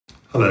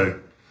Hello,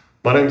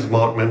 my name is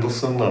Marc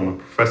Mendelson. I'm a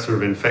Professor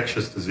of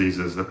Infectious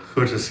Diseases at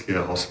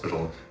Groote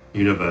Hospital,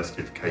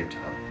 University of Cape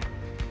Town.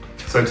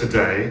 So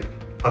today,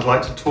 I'd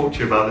like to talk to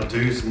you about the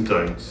do's and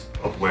don'ts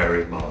of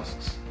wearing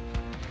masks.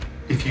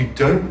 If you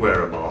don't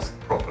wear a mask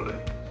properly,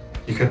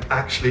 you can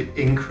actually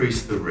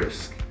increase the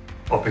risk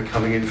of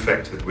becoming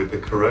infected with the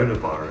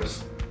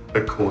coronavirus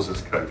that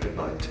causes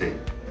COVID-19.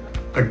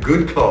 A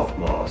good cloth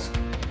mask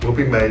will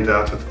be made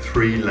out of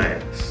 3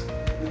 layers.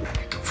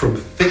 From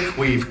thick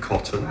weave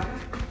cotton,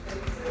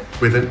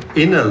 with an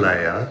inner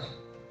layer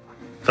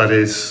that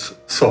is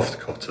soft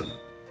cotton.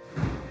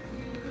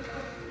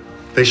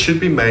 They should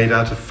be made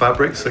out of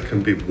fabrics that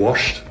can be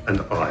washed and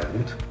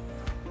ironed.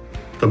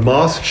 The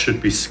mask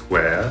should be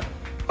square,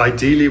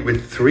 ideally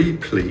with 3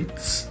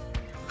 pleats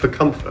for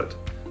comfort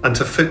and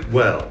to fit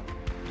well,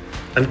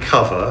 and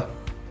cover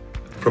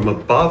from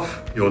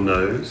above your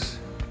nose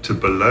to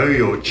below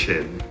your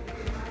chin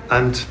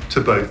and to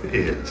both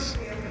ears.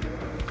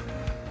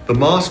 The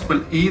mask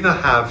will either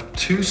have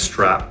 2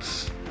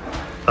 straps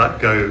that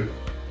go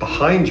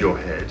behind your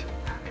head,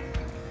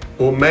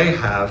 or may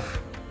have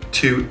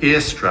 2 ear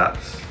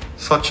straps,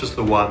 such as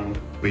the one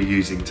we're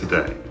using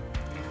today.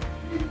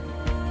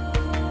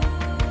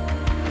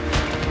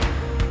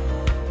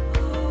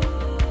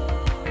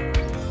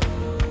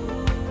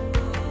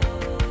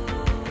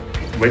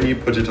 When you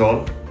put it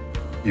on,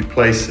 you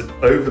place it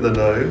over the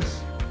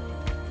nose,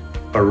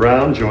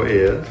 around your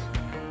ears,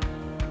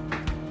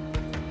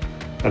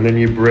 and then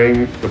you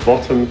bring the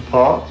bottom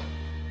part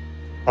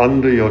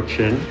under your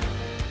chin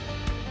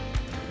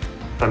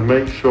and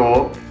make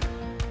sure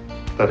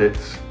that it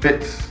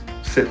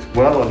sits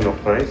well on your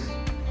face,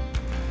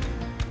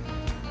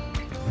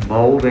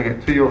 molding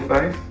it to your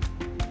face,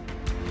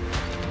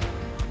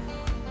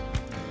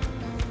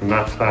 and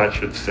that's how it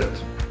should sit.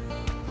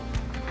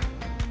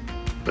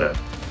 There.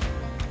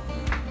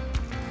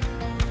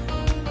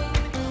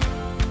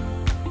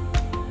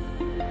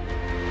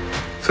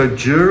 So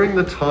during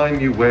the time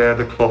you wear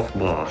the cloth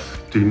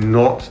mask, do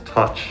not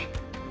touch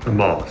the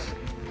mask.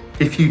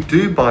 If you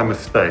do by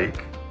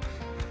mistake,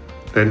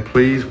 then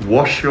please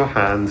wash your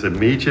hands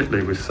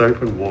immediately with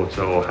soap and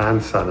water or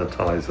hand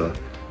sanitizer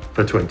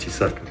for 20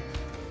 seconds.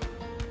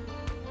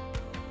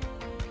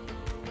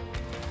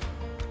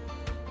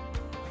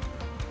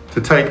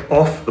 To take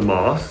off the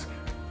mask,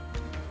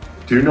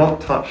 do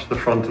not touch the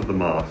front of the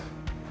mask.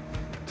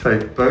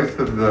 Take both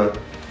of the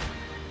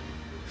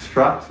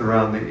straps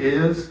around the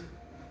ears,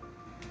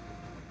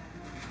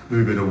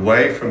 move it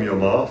away from your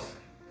mask,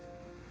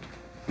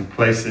 and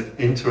place it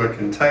into a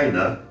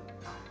container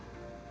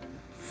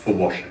for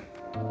washing.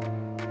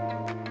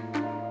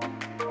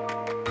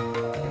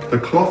 The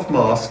cloth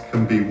mask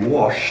can be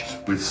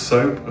washed with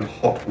soap and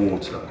hot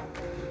water.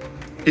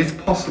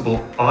 If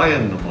possible,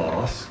 iron the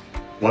mask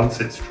once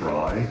it's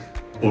dry,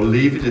 or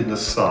leave it in the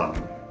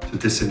sun to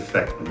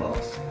disinfect the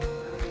mask.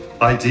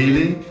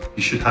 Ideally,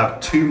 you should have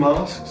 2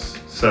 masks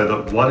so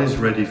that one is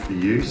ready for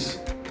use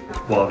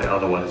while the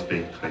other one is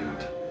being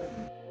cleaned.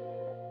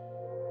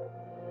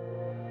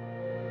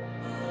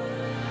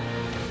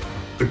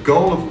 The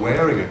goal of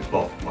wearing a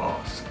cloth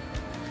mask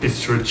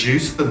is to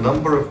reduce the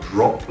number of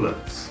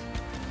droplets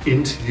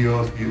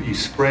you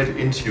spread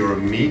into your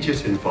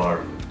immediate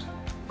environment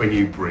when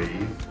you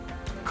breathe,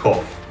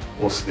 cough,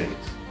 or sneeze.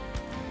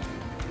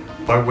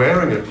 By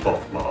wearing a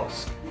cloth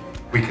mask,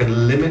 we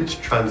can limit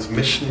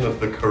transmission of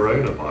the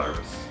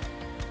coronavirus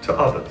to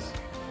others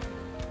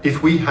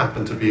if we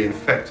happen to be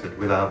infected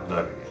without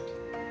knowing it.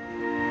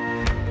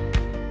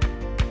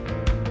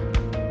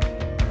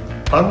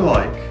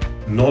 Unlike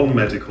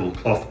non-medical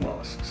cloth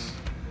masks,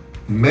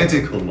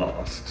 medical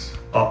masks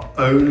are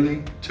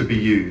only to be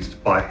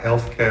used by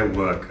healthcare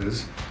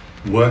workers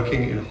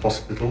working in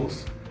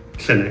hospitals,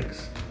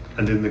 clinics,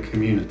 and in the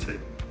community.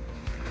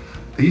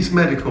 These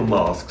medical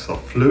masks are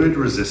fluid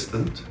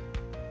resistant,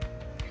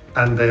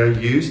 and they are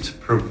used to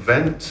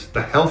prevent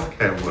the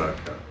healthcare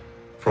worker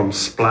from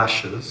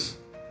splashes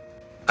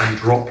and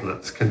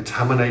droplets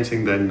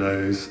contaminating their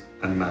nose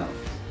and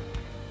mouth.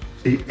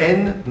 The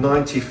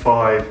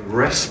N95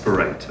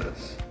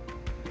 respirators,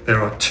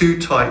 there are 2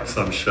 types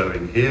I'm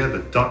showing here, the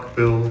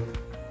duckbill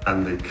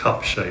and the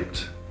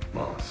cup-shaped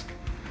mask.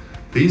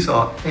 These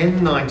are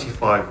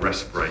N95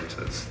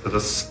 respirators that are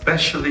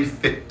specially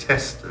fit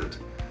tested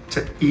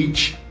to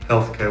each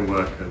healthcare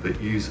worker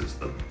that uses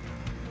them,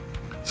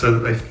 so that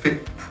they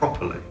fit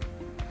properly.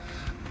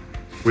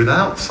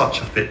 Without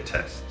such a fit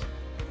test,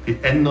 the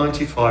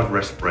N95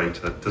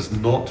 respirator does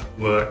not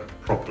work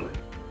properly.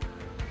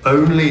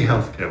 Only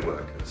healthcare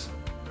workers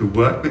who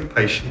work with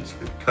patients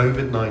with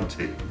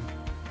COVID-19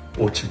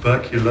 or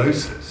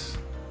tuberculosis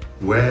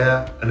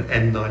wear an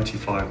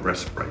N95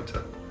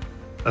 respirator,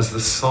 as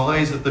the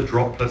size of the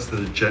droplets that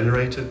are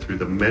generated through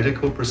the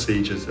medical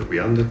procedures that we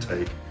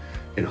undertake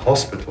in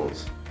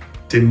hospitals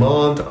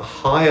demand a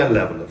higher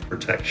level of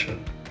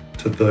protection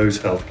to those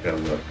healthcare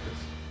workers.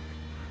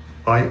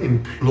 I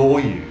implore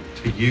you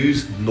to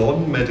use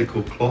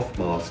non-medical cloth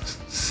masks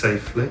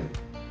safely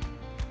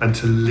and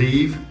to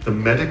leave the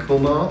medical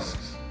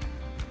masks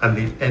and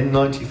the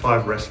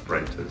N95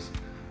 respirators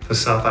for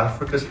South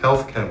Africa's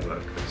healthcare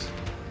workers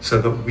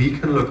so that we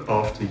can look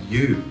after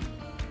you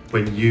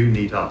when you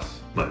need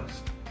us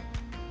most.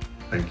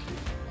 Thank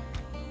you.